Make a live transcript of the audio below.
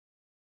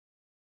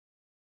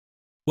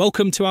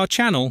Welcome to our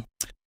channel.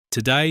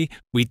 Today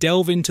we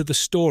delve into the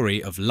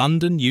story of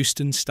London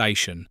Euston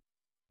Station,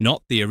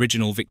 not the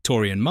original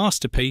Victorian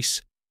masterpiece,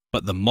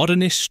 but the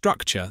modernist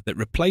structure that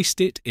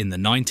replaced it in the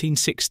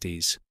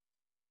 1960s.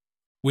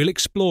 We'll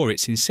explore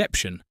its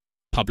inception,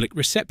 public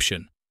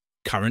reception,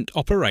 current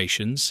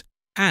operations,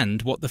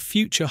 and what the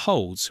future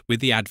holds with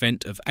the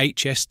advent of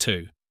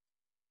HS2.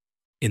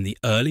 In the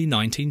early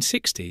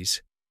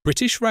 1960s,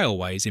 British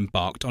Railways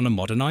embarked on a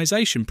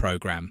modernisation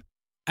programme,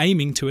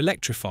 aiming to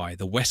electrify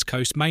the West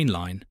Coast Main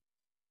Line.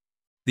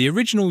 The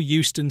original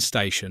Euston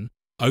Station,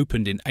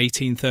 opened in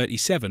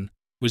 1837,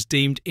 was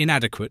deemed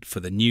inadequate for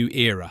the new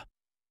era.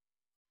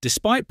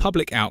 Despite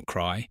public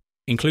outcry,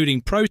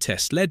 including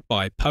protests led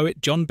by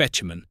poet John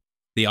Betjeman,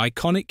 the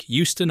iconic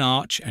Euston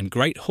Arch and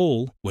Great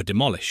Hall were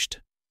demolished.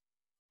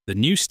 The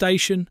new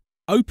station,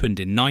 opened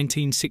in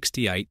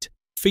 1968,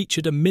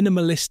 featured a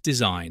minimalist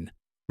design,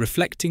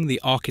 reflecting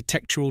the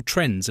architectural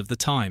trends of the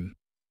time.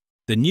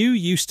 The new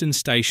Euston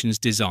Station's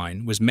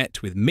design was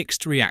met with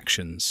mixed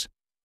reactions.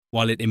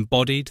 While it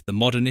embodied the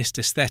modernist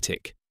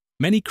aesthetic,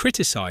 many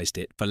criticised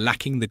it for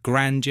lacking the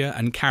grandeur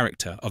and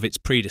character of its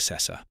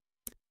predecessor.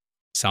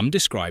 Some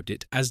described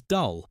it as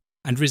dull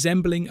and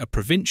resembling a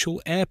provincial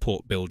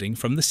airport building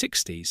from the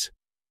 60s.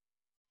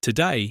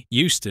 Today,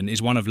 Euston is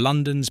one of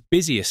London's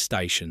busiest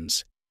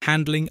stations,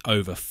 handling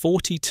over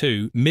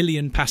 42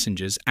 million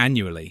passengers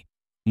annually,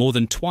 more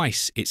than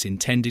twice its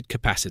intended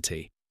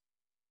capacity.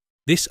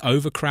 This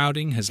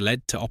overcrowding has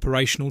led to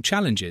operational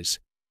challenges,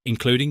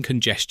 including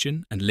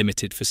congestion and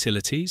limited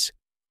facilities,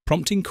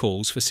 prompting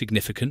calls for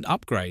significant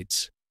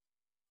upgrades.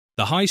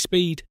 The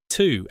high-speed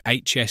 2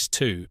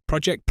 HS2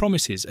 project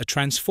promises a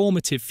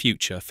transformative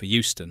future for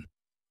Euston.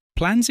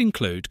 Plans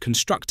include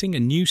constructing a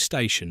new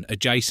station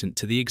adjacent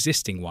to the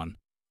existing one,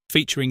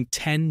 featuring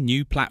 10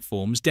 new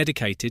platforms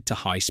dedicated to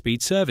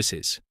high-speed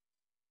services.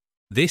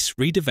 This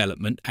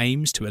redevelopment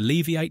aims to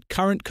alleviate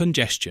current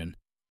congestion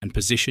and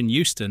position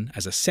Euston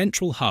as a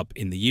central hub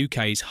in the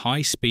UK's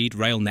high-speed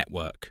rail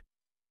network.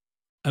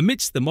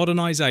 Amidst the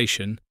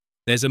modernisation,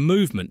 there's a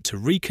movement to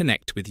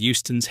reconnect with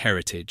Euston's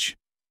heritage.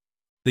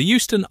 The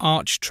Euston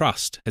Arch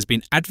Trust has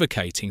been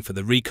advocating for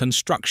the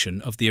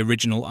reconstruction of the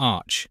original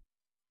arch,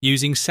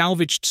 using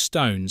salvaged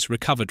stones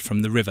recovered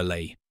from the River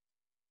Lee.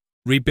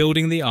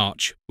 Rebuilding the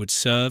arch would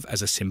serve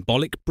as a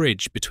symbolic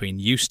bridge between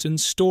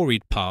Euston's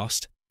storied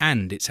past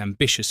and its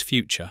ambitious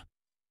future.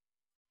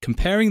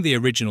 Comparing the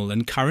original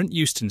and current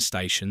Euston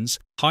stations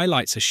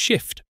highlights a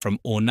shift from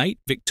ornate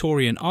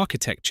Victorian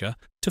architecture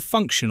to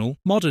functional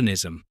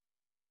modernism.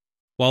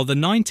 While the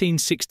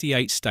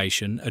 1968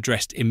 station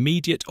addressed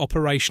immediate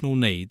operational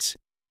needs,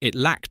 it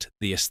lacked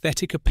the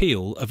aesthetic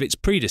appeal of its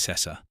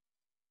predecessor.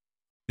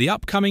 The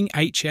upcoming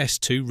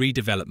HS2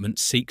 redevelopment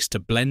seeks to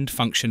blend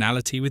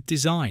functionality with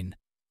design,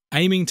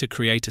 aiming to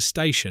create a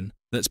station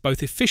that's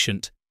both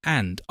efficient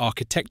and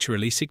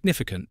architecturally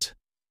significant.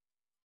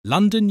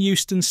 London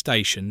Euston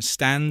Station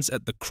stands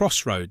at the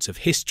crossroads of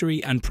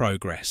history and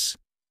progress.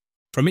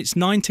 From its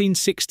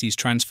 1960s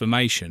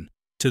transformation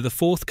to the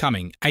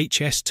forthcoming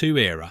HS2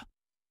 era,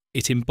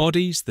 it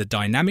embodies the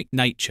dynamic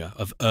nature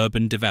of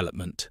urban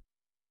development.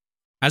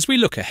 As we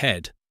look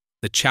ahead,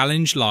 the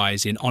challenge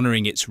lies in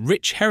honouring its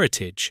rich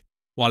heritage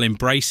while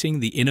embracing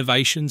the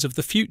innovations of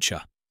the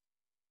future.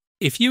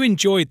 If you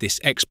enjoyed this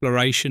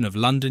exploration of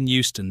London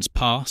Euston's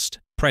past,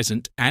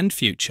 present and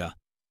future,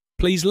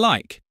 please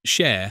like,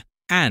 share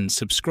and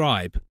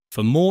subscribe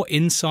for more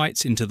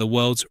insights into the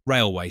world's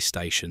railway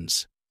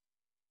stations.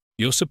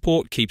 Your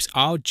support keeps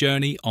our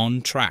journey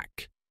on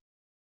track.